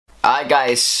Hi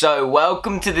guys, so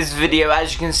welcome to this video.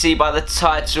 As you can see by the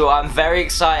title, I'm very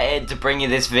excited to bring you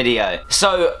this video.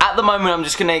 So at the moment I'm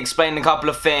just going to explain a couple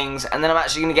of things and then I'm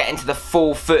actually going to get into the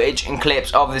full footage and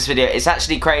clips of this video. It's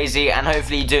actually crazy and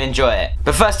hopefully you do enjoy it.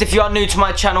 But first, if you are new to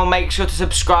my channel, make sure to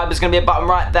subscribe. There's going to be a button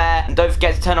right there, and don't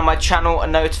forget to turn on my channel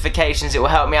and notifications. It will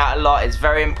help me out a lot. It's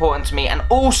very important to me. And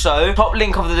also, top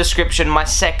link of the description, my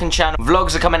second channel.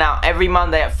 Vlogs are coming out every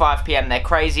Monday at 5 PM. They're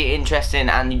crazy, interesting,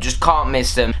 and you just can't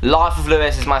miss them. Life of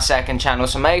Lewis is my second channel,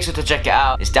 so make sure to check it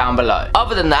out. It's down below.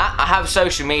 Other than that, I have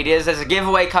social medias. There's a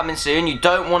giveaway coming soon. You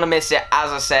don't want to miss it,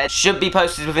 as I said. Should be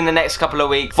posted within the next couple of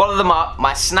weeks. Follow them up.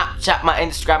 My Snapchat, my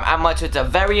Instagram, and my Twitter.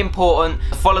 Very important.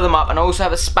 Follow them up. And I also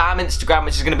have a spam Instagram,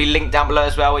 which is going to be linked down below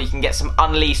as well, where you can get some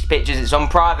unleashed pictures. It's on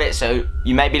private, so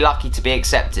you may be lucky to be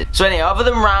accepted. So anyway, other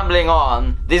than rambling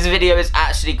on, this video is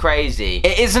actually crazy.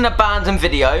 It is an abandoned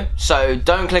video, so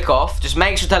don't click off. Just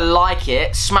make sure to like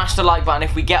it. Smash the like button.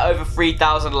 If we get over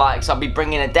 3,000 likes, I'll be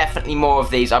bringing in definitely more of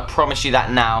these. I promise you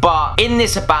that now. But in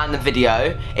this abandoned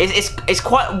video, it's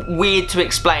quite weird to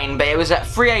explain, but it was at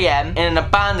 3 AM in an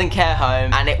abandoned care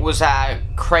home, and it was a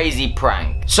crazy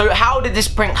prank. So how did this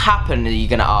prank happen, are you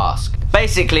gonna ask?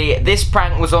 Basically, this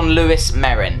prank was on Lewis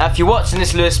Merrin. Now, if you're watching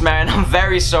this, Lewis Merrin, I'm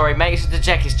very sorry. Make sure to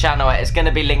check his channel out. It's going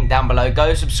to be linked down below.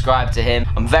 Go subscribe to him.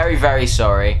 I'm very, very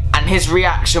sorry. And his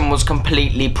reaction was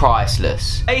completely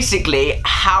priceless. Basically,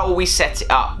 how we set it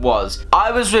up was,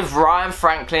 I was with Ryan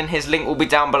Franklin. His link will be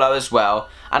down below as well.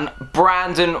 And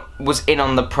Brandon was in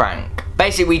on the prank.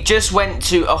 Basically, we just went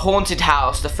to a haunted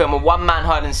house to film a one-man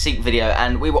hide-and-seek video,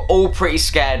 and we were all pretty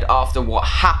scared after what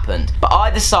happened. But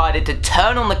I decided to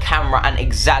turn on the camera and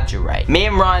exaggerate. Me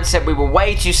and Ryan said we were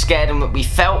way too scared and that we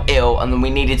felt ill and then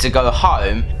we needed to go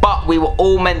home, but we were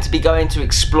all meant to be going to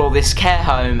explore this care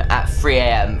home at 3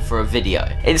 AM for a video.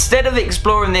 Instead of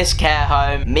exploring this care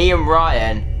home, me and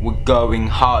Ryan were going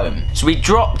home. So we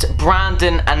dropped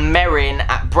Brandon and Merrin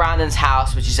at Brandon's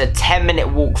house, which is a 10-minute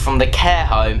walk from the care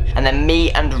home, and then me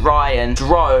and Ryan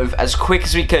drove as quick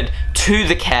as we could to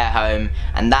the care home,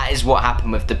 and that is what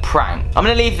happened with the prank. I'm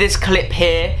gonna leave this clip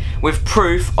here with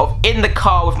proof of in the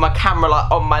car with my camera like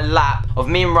on my lap of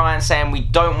me and Ryan saying we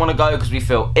don't want to go because we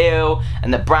feel ill,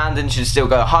 and that Brandon should still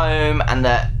go home, and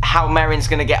that how Merrin's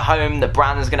gonna get home, that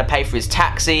Brandon's gonna pay for his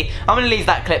taxi. I'm gonna leave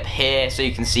that clip here so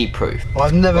you can see proof. Well,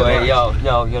 I've never. Wait, yo,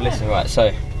 you're listening, right? So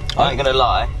I ain't gonna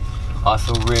lie, I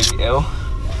feel really ill,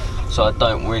 so I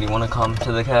don't really want to come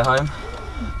to the care home.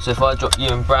 So if I drop you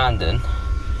and Brandon,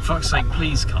 for fuck's sake,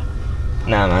 please come.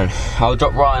 Nah, man. I'll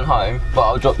drop Ryan home, but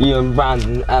I'll drop you and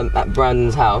Brandon at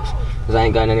Brandon's house, because I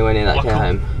ain't going anywhere near that care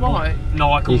home. Why?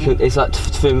 No, I can't. It's like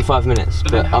 5 minutes,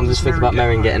 but I'm just thinking about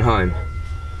Merrin getting home.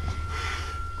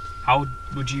 How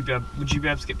would you be able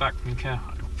to get back from the care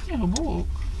home? Yeah, walk.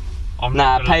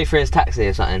 Nah, pay for his taxi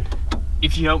or something.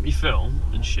 If you help me film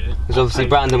and shit. Because obviously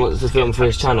Brandon wants to film for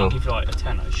his channel. I'll give you like a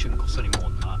tenner. It shouldn't cost any more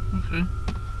than that.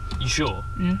 Okay. You sure?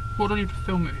 Yeah. What do I need to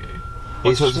film with you? He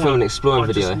just wants to film an exploring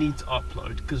video. I just need to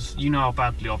upload, because you know how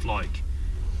badly I've like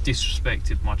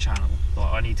disrespected my channel.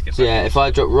 Like, I need to get back. So yeah, if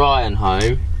I drop Ryan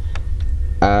home,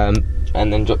 and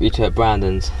then drop you two at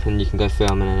Brandon's, then you can go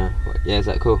film and yeah, is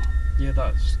that cool? Yeah,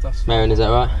 that's Merrin, is that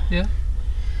right? Yeah.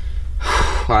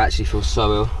 I actually feel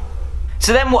so ill.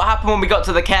 So then what happened when we got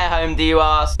to the care home, do you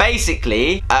ask?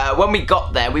 Basically, when we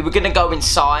got there, we were going to go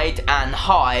inside and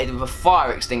hide with a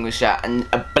fire extinguisher and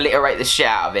obliterate the shit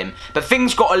out of him. But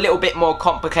things got a little bit more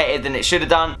complicated than it should have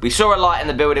done. We saw a light in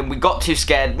the building, we got too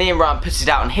scared. Me and Ryan put it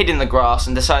out and hid in the grass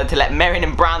and decided to let Merrin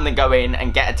and Brandon go in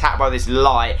and get attacked by this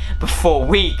light before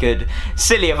we could.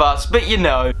 Silly of us, but you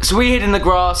know. So we hid in the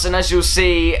grass, and as you'll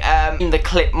see in the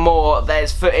clip more,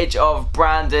 there's footage of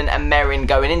Brandon and Merrin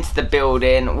going into the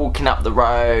building, walking up the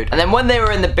road, and then when they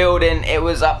were in the building, it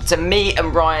was up to me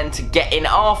and Ryan to get in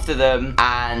after them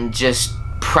and just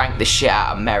prank the shit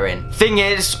out of Merrin. Thing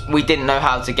is, we didn't know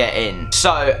how to get in.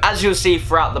 So as you'll see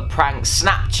throughout the prank,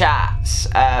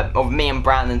 Snapchats of me and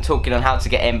Brandon talking on how to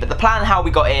get in. But the plan how we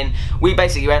got in, we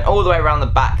basically went all the way around the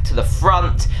back to the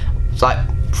front. It's like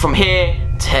from here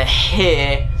to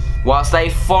here, whilst they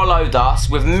followed us,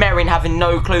 with Merrin having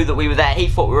no clue that we were there. He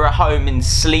thought we were at home and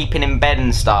sleeping in bed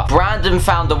and stuff. Brandon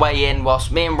found a way in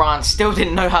whilst me and Ryan still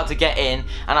didn't know how to get in,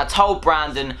 and I told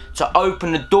Brandon to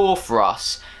open the door for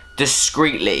us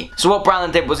discreetly. So what Brandon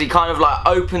did was he kind of like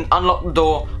unlocked the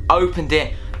door, opened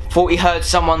it, thought he heard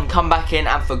someone come back in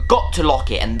and forgot to lock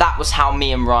it, and that was how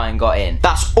me and Ryan got in.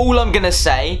 That's all I'm gonna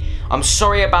say. I'm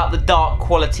sorry about the dark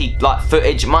quality like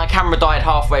footage. My camera died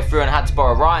halfway through and I had to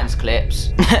borrow Ryan's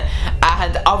clips.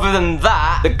 And other than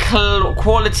that, the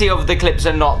quality of the clips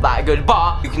are not that good,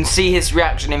 but you can see his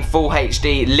reaction in full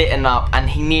HD lit up, and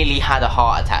he nearly had a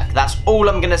heart attack. That's all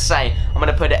I'm gonna say. I'm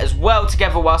gonna put it as well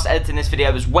together whilst editing this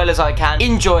video as well as I can.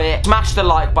 Enjoy it, smash the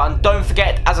like button. Don't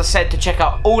forget, as I said, to check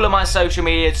out all of my social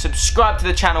media, subscribe to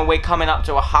the channel. We're coming up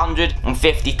to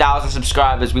 150,000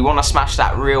 subscribers. We want to smash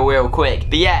that real quick.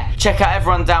 But yeah, check out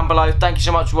everyone down below. Thank you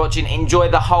so much for watching. Enjoy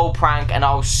the whole prank, and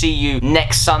I'll see you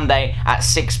next Sunday at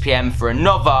 6 PM for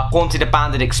another Haunted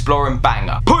Abandoned Exploring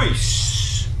banger.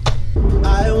 Peace!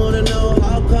 I wanna know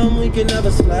how come we can never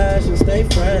splash and stay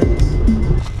friends.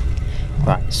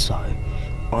 Right, so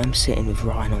I'm sitting with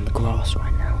Ryan on the grass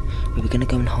right now. We were going to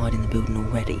go and hide in the building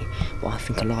already, but I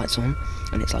think a light's on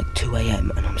and it's like 2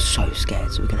 AM and I'm so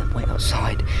scared, so we're going to wait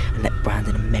outside and let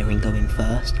Brandon and Merrin go in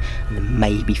first and then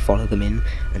maybe follow them in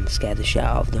and scare the shit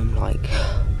out of them. Like,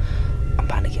 I'm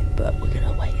panicking, but we're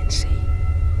going to wait and see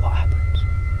what happens.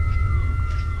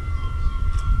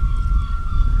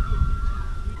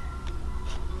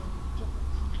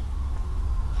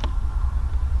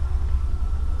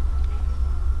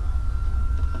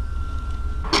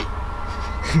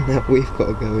 Now we've got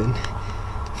to go in.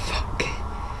 Fuck.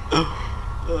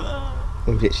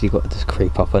 We've literally got to just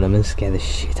creep up on him and scare the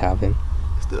shit out of him.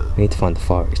 We need to find the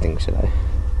fire extinguisher though.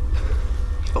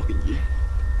 Fucking you.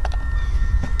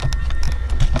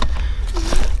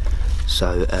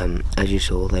 So, as you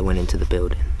saw, they went into the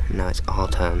building. And now it's our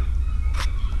turn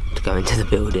to go into the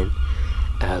building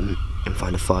and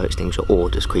find a fire extinguisher, or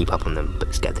just creep up on them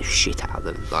but scare the shit out of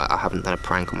them. Like, I haven't done a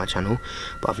prank on my channel,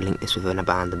 but I've linked this with an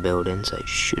abandoned building, so it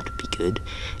should be good.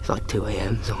 It's like 2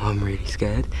 AM, so I'm really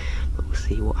scared, but we'll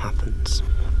see what happens.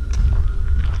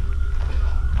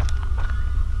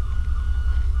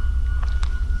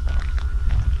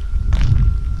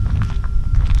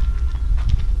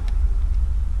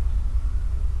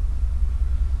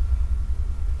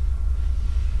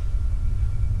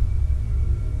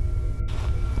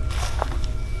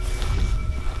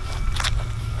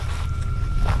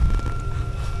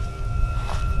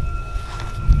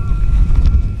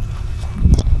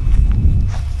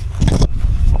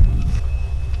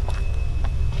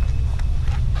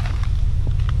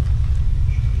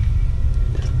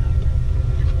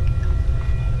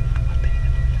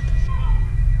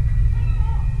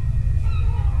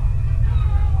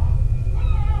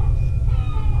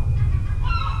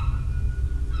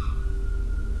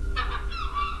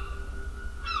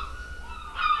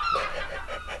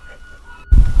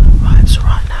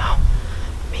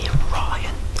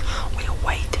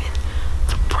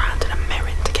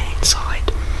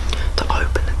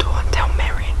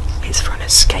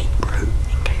 Escape route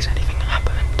in case anything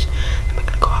happens. Then we're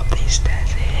going to go up these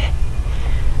stairs here.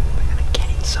 We're going to get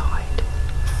inside,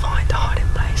 find a hiding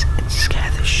place and scare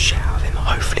the shit out of him.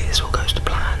 Hopefully this all goes to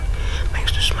plan. Make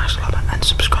sure to smash the like button and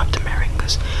subscribe to Merrin,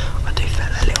 because I do feel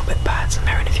a little bit bad. So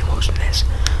Merrin, if you're watching this,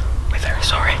 we're very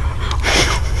sorry.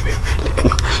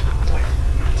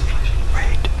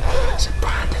 Right, so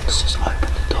Brandon's just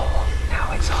opened the door.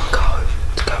 Now it's our go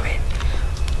to go in.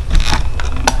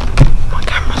 My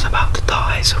camera's about to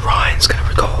die, so Ryan's gonna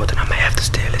record and I may have to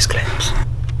steal his clips.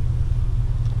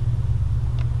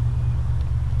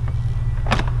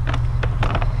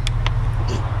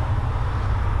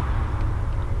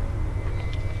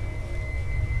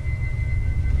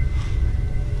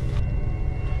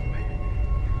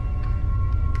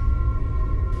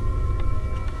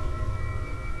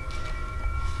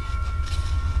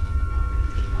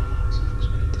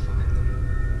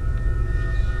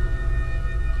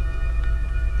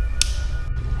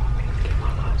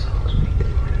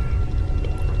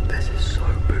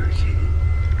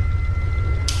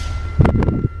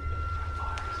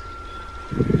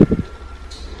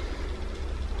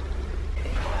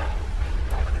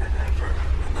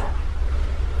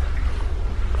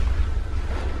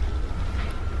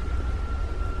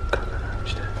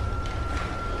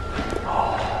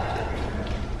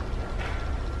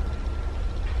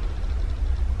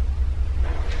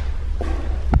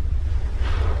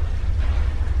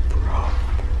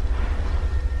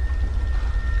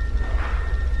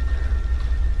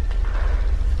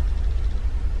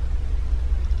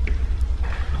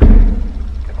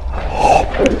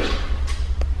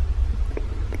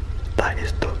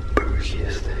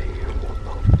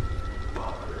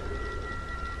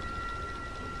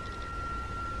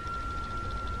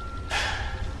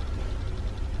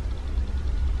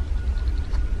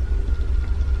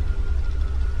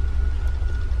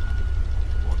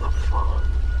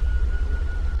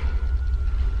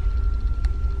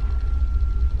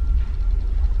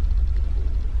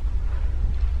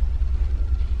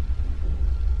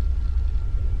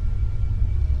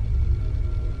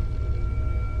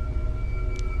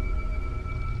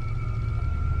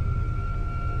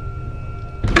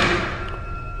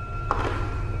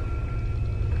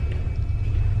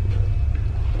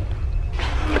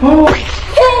 Scared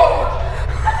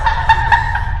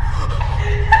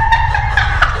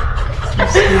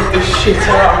the shit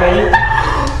out of me.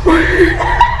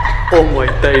 Oh my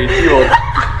days, you are.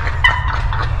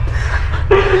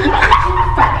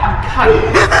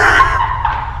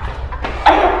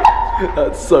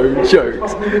 That's so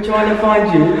jokes. We were trying to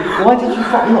find you. Why did you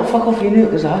not fuck off? You knew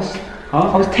it was us.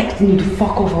 Huh? I was texting you to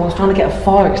fuck off. I was trying to get a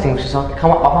fire extinguisher so I could come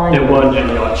up behind you. There weren't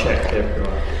any, I checked everywhere.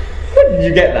 Did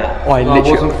you get that? I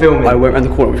literally wasn't filming. I went round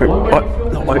the corner.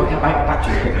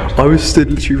 I was stood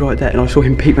literally right there, and I saw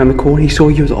him peek round the corner. He saw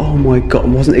you. I was like, oh my god!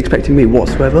 And wasn't expecting me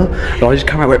whatsoever. And I just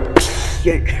came out and went.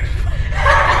 Yeah.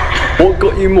 What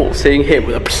got you more? Seeing him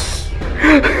with a.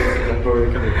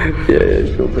 Yeah,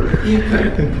 sure.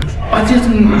 I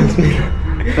didn't.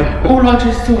 All I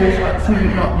just saw was like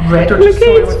something like red. Look at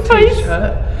his face.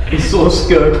 He saw a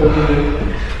skirt on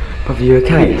the. Are you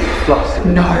okay?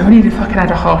 No, I nearly fucking had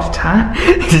a heart attack.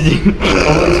 Did you?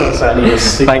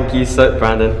 Thank you so,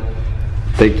 Brandon.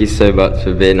 Thank you so much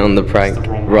for being on the prank.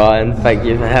 Ryan, thank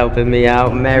you for helping me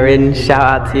out. Merrin, shout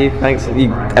out to you. Thanks.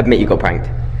 You admit you got pranked.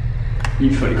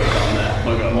 You fully got down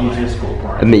there. You just got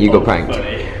pranked. Admit you got pranked.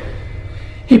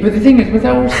 Yeah, but the thing is, was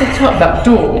that all set up, that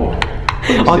door?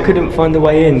 I couldn't find the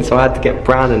way in, so I had to get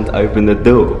Brandon to open the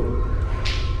door.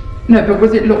 No, but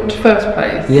was it locked first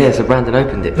place? Yeah, so Brandon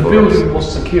opened it The for us. building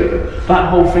was secure. That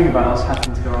whole thing about us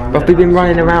having to go around. But we've been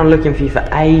running around looking for you for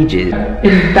ages.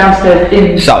 Downstairs,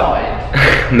 inside.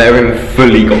 Merrin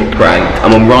fully got pranked.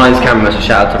 I'm on Ryan's camera, so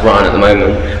shout out to Ryan at the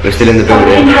moment. We're still in the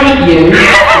building. I hate you.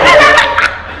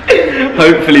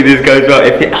 Hopefully this goes well.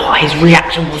 Oh, his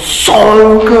reaction was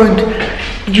so good.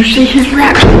 Did you see his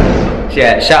reaction? So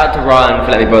yeah, shout out to Ryan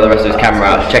for letting me borrow the rest of his camera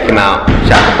out. Check him out.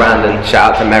 Shout out to Brandon.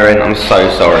 Shout out to Merrin. I'm so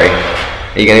sorry.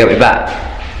 Are you gonna get me back?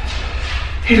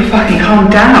 He'll fucking calm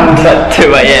down. It's like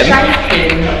 2 AM.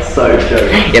 That's so joke.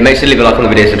 Yeah, make sure to leave a like on the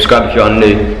video. Subscribe if you are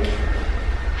new.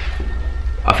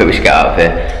 I think we should get out of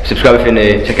here. Subscribe if you're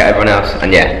new. Check out everyone else.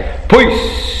 And yeah,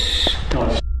 peace.